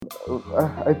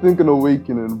I think an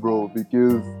awakening, bro,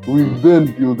 because we've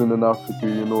been building in Africa,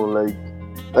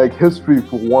 like history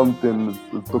for one thing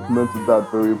is documented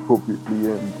that very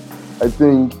appropriately. And I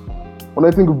think when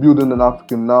I think of building in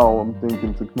Africa now, I'm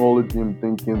thinking technology, I'm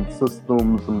thinking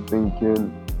systems, I'm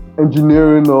thinking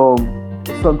engineering,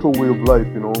 a central way of life.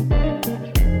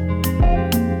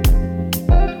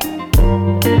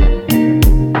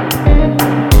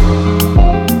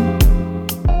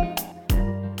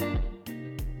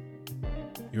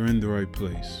 You're in the right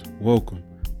place. Welcome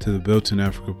to the Built in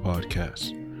Africa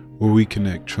podcast, where we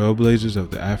connect trailblazers of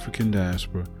the African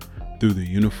diaspora through the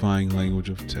unifying language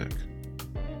of tech.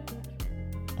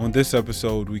 On this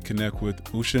episode, we connect with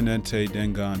Ushanente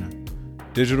Dengana,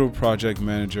 Digital Project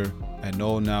Manager at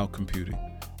Null Now Computing.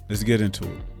 Let's get into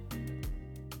it.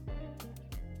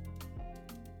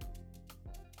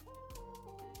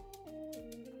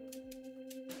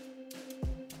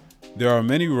 There are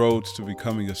many roads to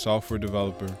becoming a software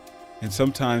developer, and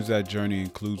sometimes that journey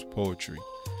includes poetry.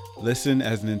 Listen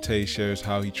as Ninte shares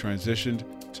how he transitioned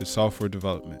to software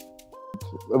development.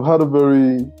 I've had a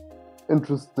very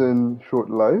interesting short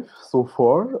life so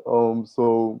far.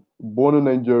 So born in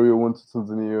Nigeria, went to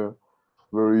Tanzania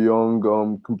very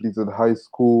young, completed high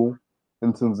school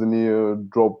in Tanzania,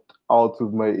 dropped out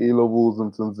of my A levels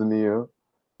in Tanzania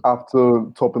after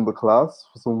topping the class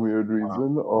for some weird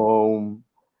reason.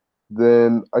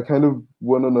 Then I kind of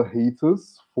went on a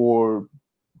hiatus for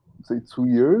say 2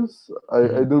 years. I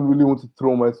didn't really want to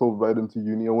throw myself right into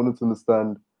uni. I wanted to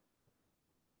understand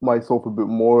myself a bit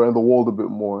more and the world a bit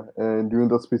more. And during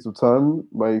that space of time,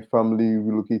 my family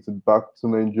relocated back to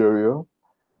Nigeria.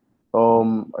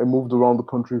 I moved around the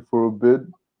country for a bit.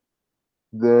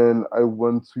 Then I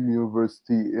went to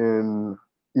university in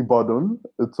Ibadan.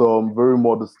 It's a very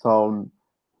modest town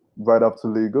right after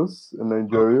Lagos in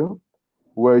Nigeria,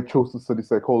 where I chose to study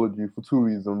psychology for two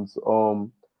reasons.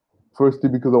 Firstly,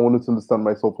 because I wanted to understand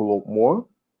myself a lot more,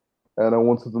 and I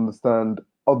wanted to understand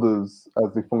others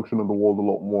as they function in the world a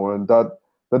lot more, and that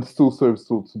still serves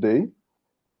till today.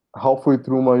 Halfway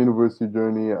through my university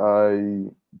journey, I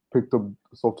picked up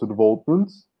software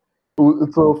development.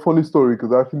 It's a funny story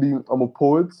because actually I'm a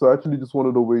poet, so I actually just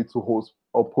wanted a way to host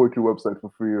a poetry website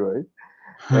for free, right?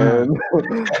 And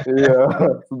yeah,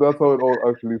 so that's how it all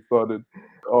actually started.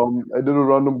 I did a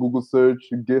random Google search,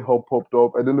 GitHub popped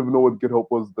up. I didn't even know what GitHub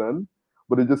was then,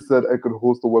 but it just said I could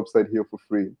host a website here for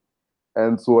free.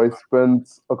 And so I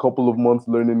spent a couple of months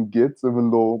learning Git, even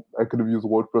though I could have used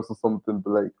WordPress or something,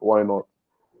 but like, why not?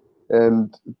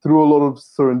 And through a lot of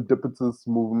serendipitous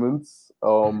movements,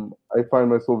 I find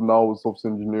myself now a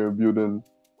software engineer building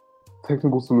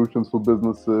technical solutions for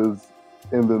businesses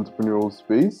in the entrepreneurial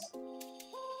space.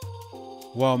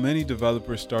 While many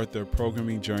developers start their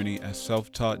programming journey as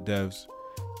self-taught devs,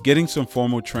 getting some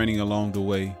formal training along the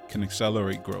way can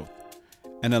accelerate growth.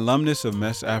 An alumnus of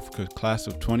MEST Africa class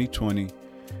of 2020,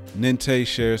 Ninte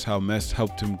shares how MEST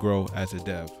helped him grow as a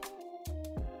dev.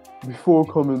 Before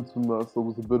coming to MEST, I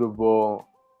was a bit of a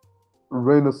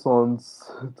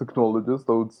renaissance technologist,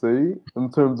 I would say,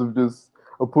 in terms of just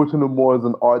approaching it more as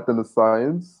an art than a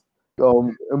science.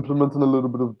 Implementing a little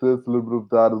bit of this, a little bit of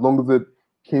that, as long as it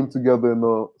came together in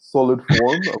a solid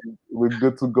form, we're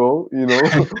good to go. Yeah.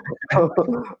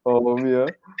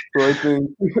 So I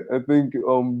think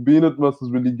being at MEST has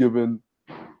really given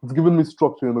me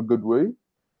structure in a good way.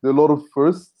 There are a lot of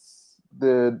firsts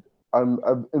that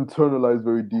I've internalized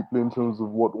very deeply in terms of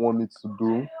what one needs to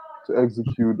do to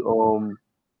execute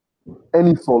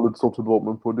any solid software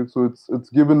development project. So it's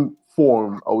given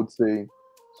form, I would say,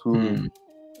 to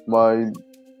my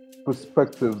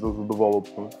perspectives as a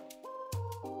developer.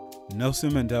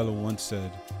 Nelson Mandela once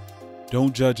said,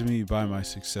 "Don't judge me by my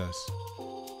success.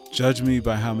 Judge me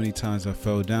by how many times I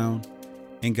fell down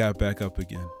and got back up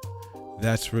again."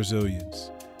 That's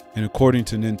resilience. And according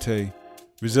to Ninte,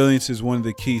 resilience is one of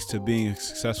the keys to being a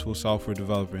successful software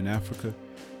developer in Africa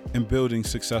and building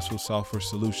successful software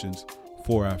solutions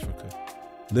for Africa.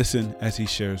 Listen as he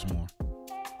shares more.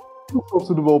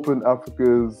 Software development in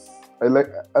Africa is,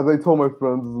 as I tell my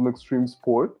friends, is an extreme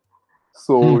sport.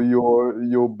 So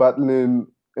you're battling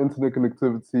internet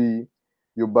connectivity,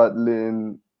 you're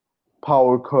battling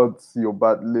power cuts, you're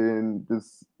battling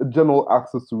this general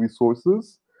access to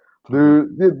resources. There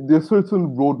are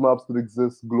certain roadmaps that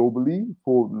exist globally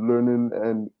for learning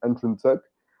and entering tech,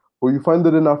 but you find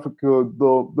that in Africa,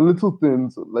 the little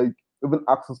things like even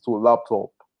access to a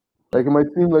laptop, like it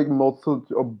might seem like not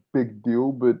such a big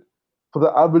deal, but for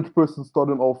the average person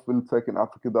starting off in tech in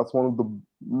Africa, that's one of the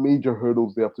major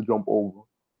hurdles they have to jump over.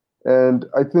 And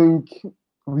I think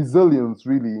resilience,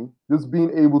 really, just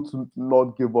being able to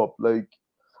not give up. Like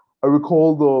I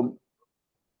recall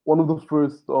one of the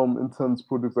first intense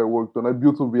projects I worked on. I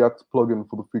built a React plugin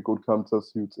for the free code camp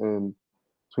test suite in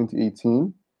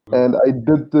 2018, and I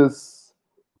did this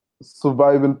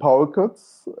surviving power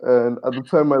cuts. And at the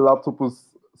time, my laptop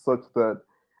was such that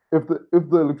if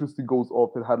the electricity goes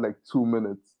off, it had like 2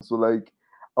 minutes. So like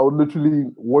I would literally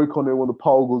work on it when the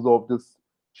power goes off, just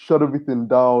shut everything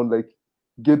down, like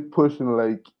get pushing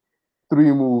like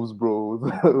 3 moves, bro.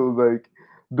 It was like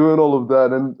doing all of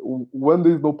that. And when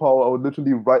there's no power, I would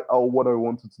literally write out what I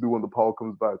wanted to do when the power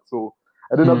comes back. So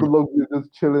I didn't have the luxury of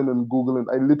just chilling and Googling.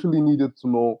 I literally needed to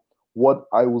know what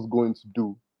I was going to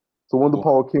do. So when the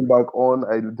power came back on,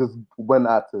 I just went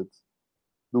at it.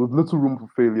 There was little room for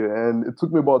failure. And it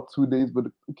took me about 2 days, but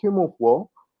it came off well.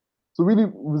 So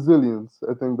really resilience,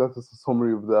 I think that's just a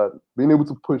summary of that. Being able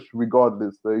to push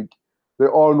regardless. Like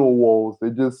there are no walls. They're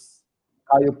just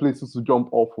higher places to jump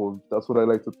off of. That's what I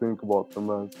like to think about them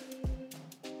as.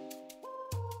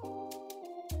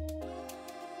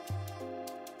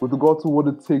 With regard to what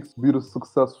it takes to build a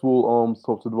successful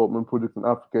software development project in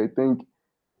Africa, I think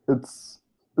it's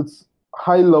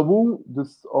high level,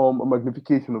 just a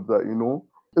magnification of that, you know.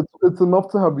 It's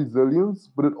enough to have resilience,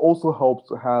 but it also helps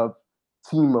to have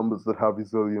team members that have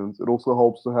resilience. It also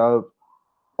helps to have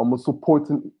a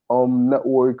supporting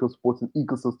network, a supporting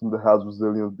ecosystem that has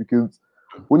resilience. Because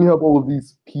when you have all of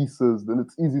these pieces, then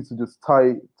it's easy to just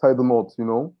tie the knots, you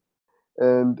know.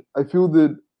 And I feel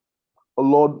that a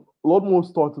lot more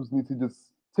startups need to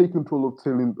just take control of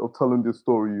telling their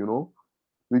story, you know,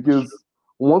 because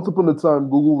once upon a time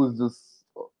Google was just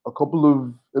a couple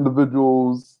of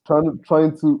individuals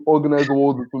trying to organize the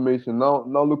world's information. Now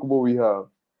look at what we have.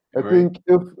 I think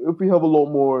if we have a lot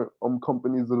more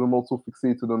companies that are not so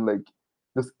fixated on like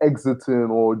just exiting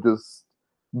or just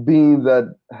being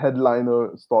that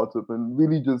headliner startup and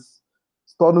really just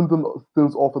starting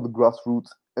things off at the grassroots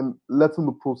and letting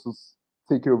the process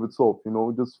take care of itself, you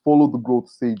know, just follow the growth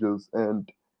stages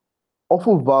and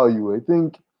offer value. I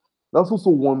think that's also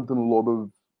one thing a lot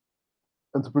of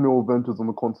entrepreneurial ventures on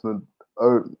the continent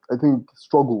I think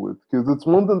struggle with, because it's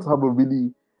one thing to have a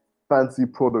really fancy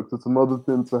product, it's another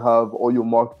thing to have all your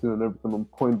marketing and everything on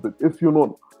point, but if you're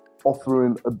not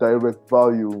offering a direct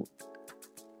value,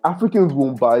 Africans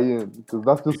won't buy in, because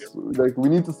that's just like, we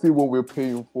need to see what we're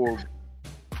paying for.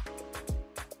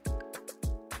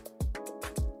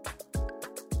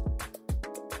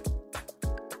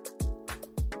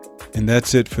 And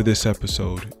that's it for this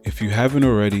episode. If you haven't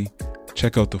already,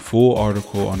 check out the full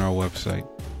article on our website,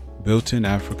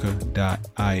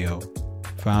 builtinafrica.io,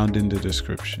 found in the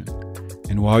description.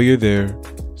 And while you're there,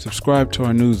 subscribe to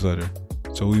our newsletter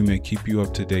so we may keep you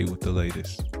up to date with the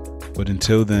latest. But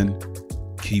until then,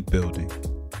 keep building.